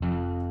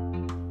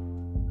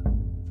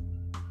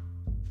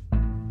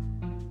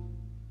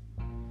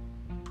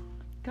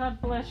God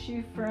bless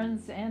you,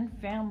 friends and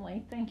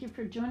family. Thank you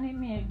for joining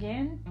me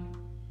again.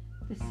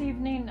 This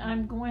evening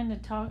I'm going to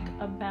talk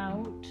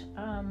about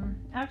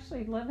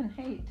love and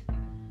hate.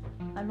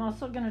 I'm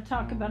also going to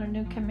talk about a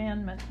new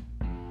commandment.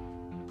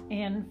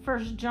 In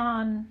 1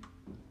 John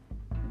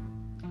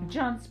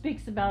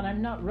speaks about,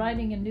 I'm not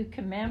writing a new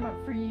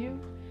commandment for you.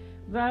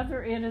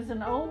 Rather, it is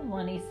an old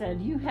one, he said,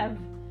 you have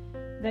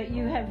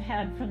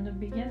had from the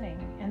beginning.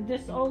 And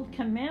this old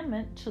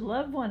commandment to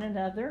love one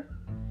another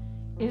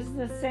is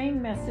the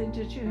same message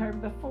that you heard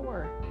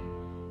before.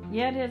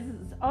 Yet it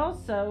is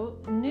also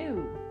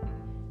new.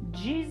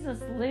 Jesus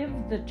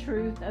lived the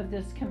truth of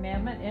this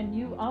commandment, and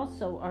you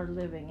also are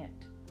living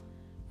it.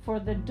 For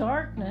the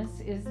darkness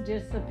is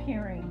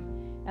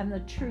disappearing, and the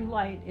true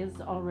light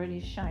is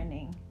already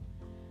shining.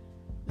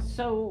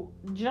 So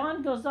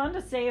John goes on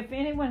to say, if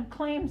anyone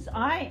claims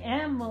I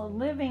am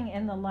living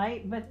in the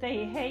light, but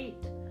they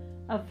hate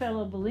a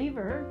fellow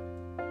believer,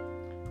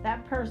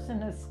 that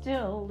person is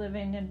still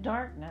living in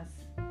darkness.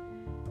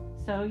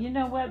 So you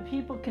know what?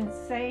 People can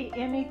say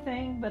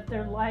anything, but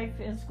their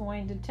life is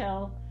going to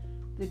tell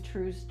the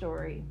true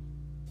story.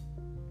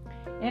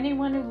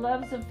 Anyone who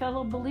loves a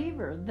fellow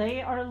believer,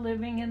 they are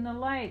living in the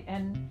light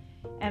and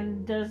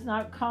does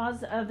not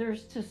cause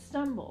others to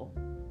stumble.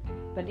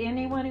 But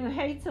anyone who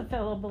hates a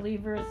fellow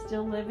believer is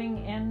still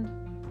living and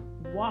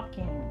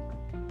walking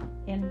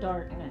in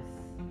darkness.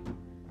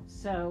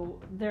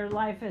 So their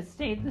life has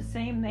stayed the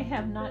same. They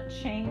have not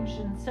changed.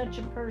 And such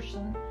a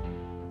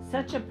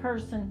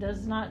person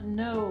does not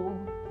know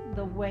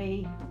the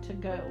way to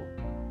go,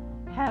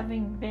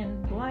 having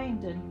been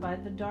blinded by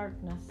the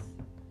darkness.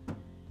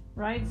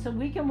 Right? So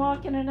we can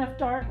walk in enough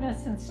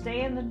darkness and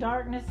stay in the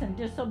darkness and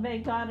disobey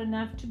God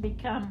enough to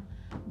become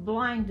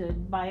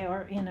blinded by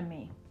our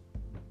enemy.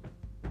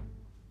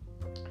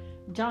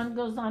 John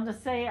goes on to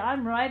say,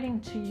 I'm writing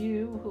to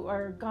you who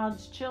are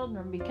God's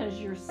children because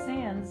your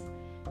sins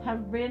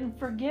have been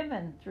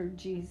forgiven through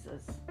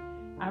Jesus.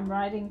 I'm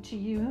writing to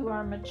you who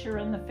are mature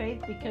in the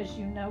faith because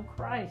you know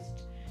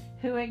Christ,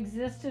 who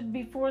existed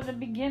before the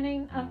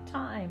beginning of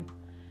time.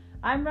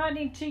 I'm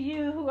writing to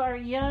you who are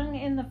young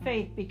in the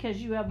faith because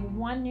you have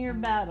won your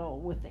battle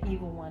with the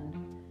evil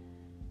one.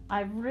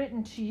 I've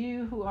written to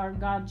you who are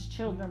God's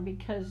children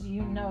because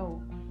you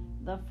know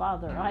the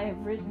Father. I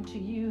have written to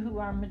you who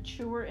are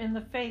mature in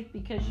the faith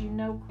because you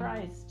know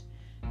Christ,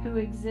 who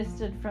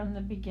existed from the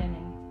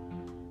beginning.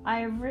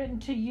 I have written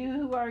to you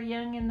who are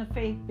young in the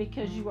faith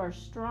because you are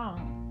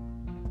strong.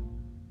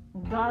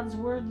 God's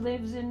word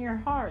lives in your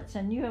hearts,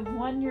 and you have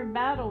won your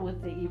battle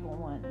with the evil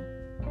one.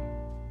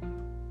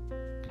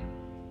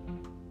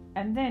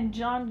 And then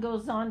John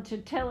goes on to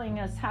telling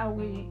us how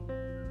we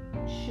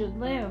should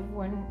live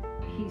when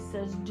he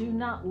says, do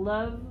not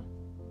love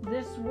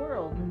this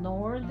world,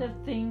 nor the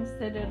things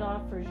that it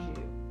offers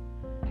you.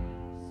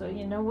 So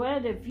you know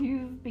what? If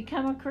you've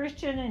become a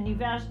Christian and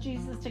you've asked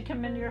Jesus to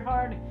come into your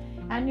heart,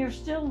 and you're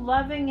still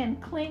loving and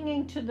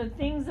clinging to the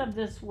things of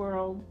this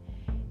world,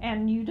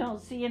 and you don't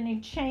see any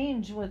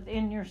change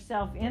within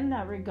yourself in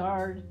that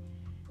regard,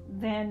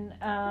 then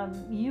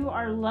you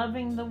are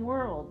loving the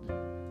world,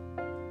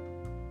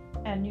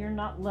 and you're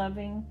not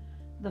loving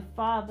the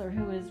Father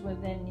who is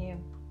within you.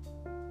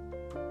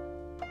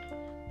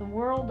 The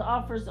world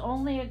offers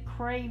only a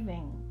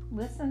craving.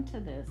 Listen to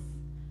this.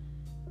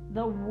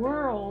 The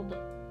world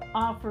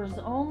offers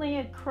only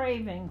a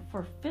craving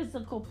for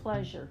physical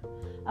pleasure,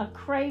 a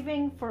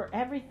craving for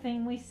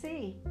everything we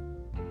see.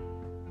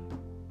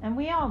 And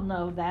we all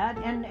know that.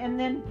 And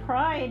then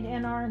pride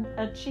in our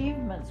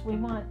achievements. We're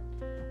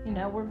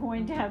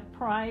going to have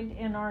pride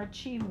in our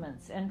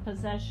achievements and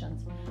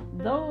possessions.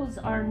 Those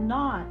are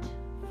not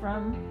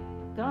from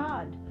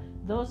God.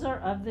 Those are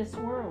of this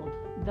world.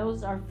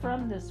 Those are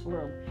from this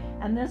world.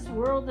 And this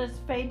world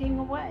is fading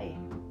away,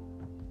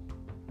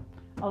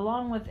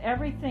 along with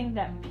everything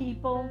that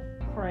people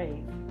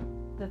crave,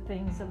 the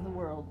things of the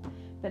world.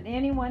 But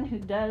anyone who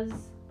does,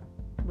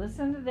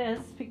 listen to this,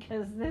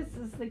 because this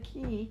is the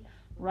key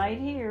right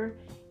here,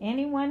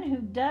 anyone who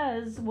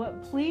does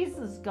what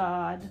pleases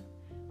God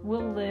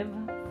will live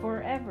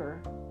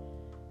forever.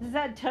 Does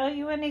that tell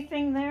you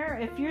anything there?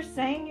 If you're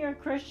saying you're a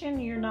Christian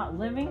and you're not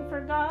living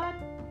for God,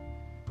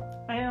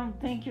 I don't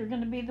think you're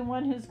going to be the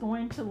one who's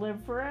going to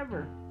live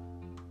forever.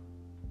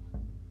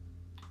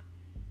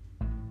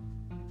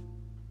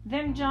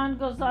 Then John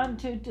goes on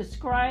to to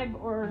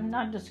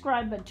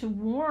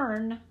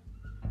warn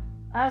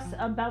us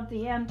about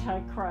the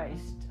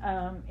Antichrist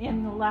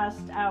in the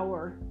last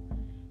hour,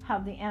 how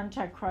the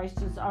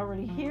Antichrist is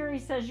already here. He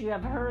says, you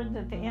have heard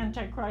that the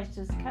Antichrist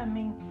is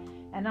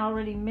coming, and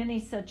already many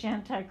such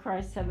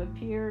Antichrists have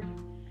appeared.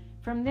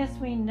 From this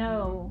we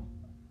know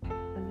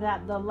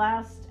that the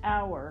last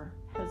hour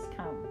has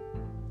come.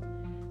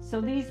 So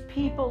these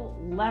people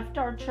left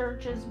our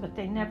churches, but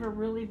they never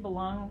really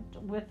belonged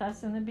with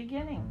us in the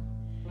beginning.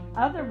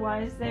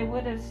 Otherwise, they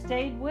would have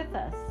stayed with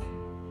us.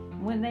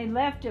 When they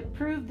left, it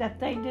proved that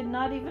they did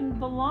not even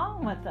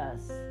belong with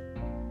us.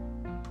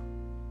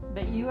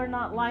 But you are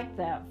not like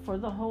that, for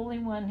the Holy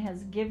One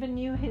has given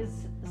you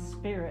his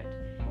Spirit.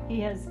 He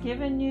has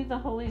given you the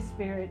Holy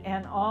Spirit,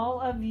 and all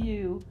of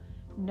you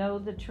know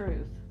the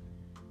truth.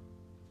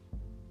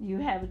 You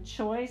have a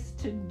choice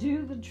to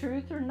do the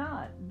truth or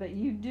not, but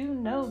you do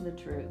know the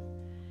truth.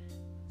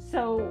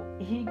 So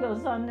he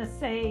goes on to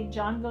say,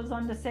 John goes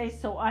on to say,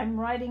 so I'm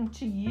writing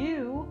to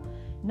you,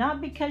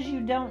 not because you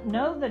don't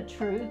know the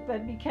truth,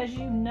 but because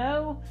you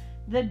know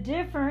the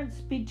difference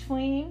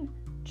between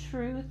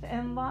truth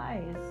and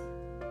lies.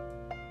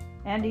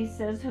 And he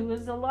says, who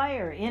is a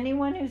liar?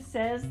 Anyone who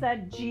says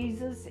that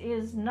Jesus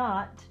is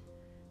not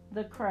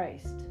the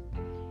Christ.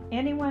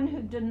 Anyone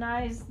who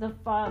denies the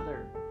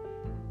Father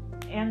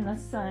and the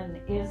Son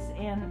is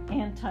an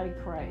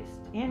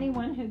antichrist.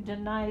 Anyone who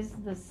denies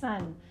the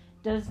Son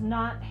does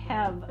not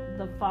have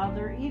the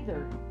Father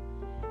either.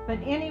 But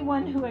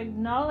anyone who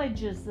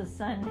acknowledges the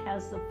Son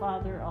has the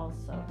Father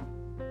also.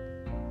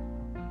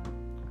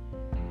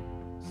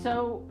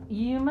 So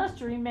you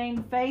must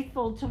remain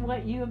faithful to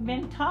what you have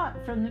been taught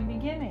from the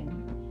beginning.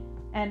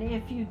 And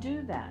if you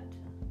do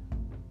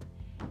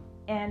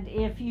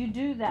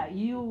that,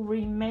 you will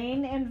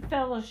remain in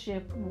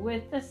fellowship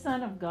with the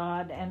Son of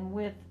God and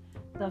with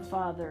the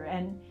Father.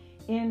 And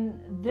in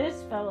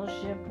this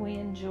fellowship, we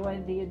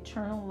enjoy the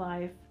eternal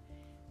life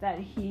that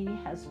He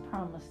has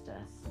promised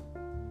us.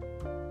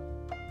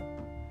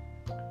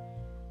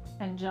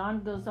 And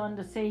John goes on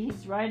to say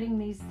he's writing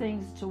these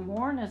things to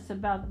warn us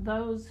about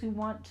those who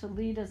want to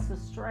lead us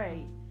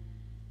astray.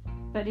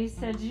 But he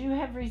says, you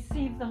have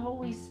received the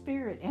Holy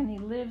Spirit and He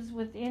lives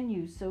within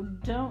you.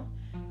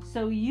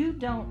 So you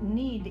don't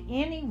need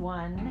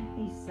anyone,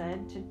 he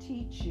said, to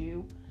teach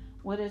you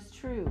what is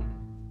true.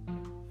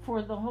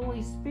 For the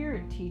Holy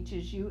Spirit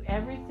teaches you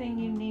everything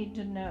you need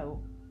to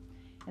know.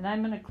 And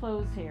I'm going to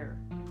close here.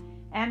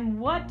 And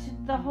what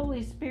the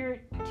Holy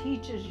Spirit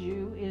teaches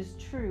you is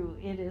true.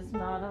 It is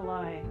not a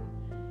lie.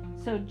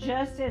 So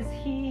just as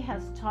He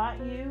has taught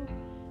you,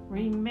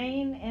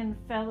 remain in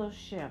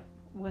fellowship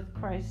with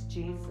Christ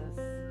Jesus.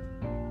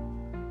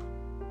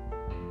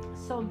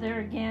 So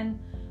there again,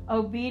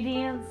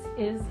 obedience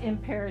is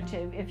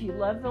imperative. If you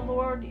love the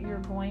Lord, you're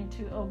going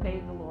to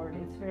obey the Lord.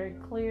 It's very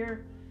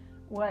clear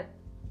what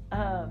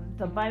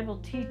the Bible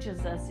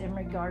teaches us in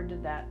regard to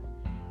that.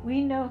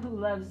 We know who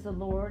loves the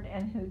Lord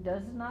and who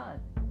does not.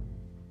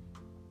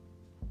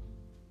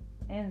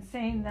 And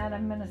saying that,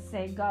 I'm going to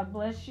say God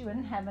bless you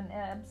and have an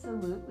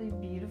absolutely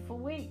beautiful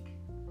week.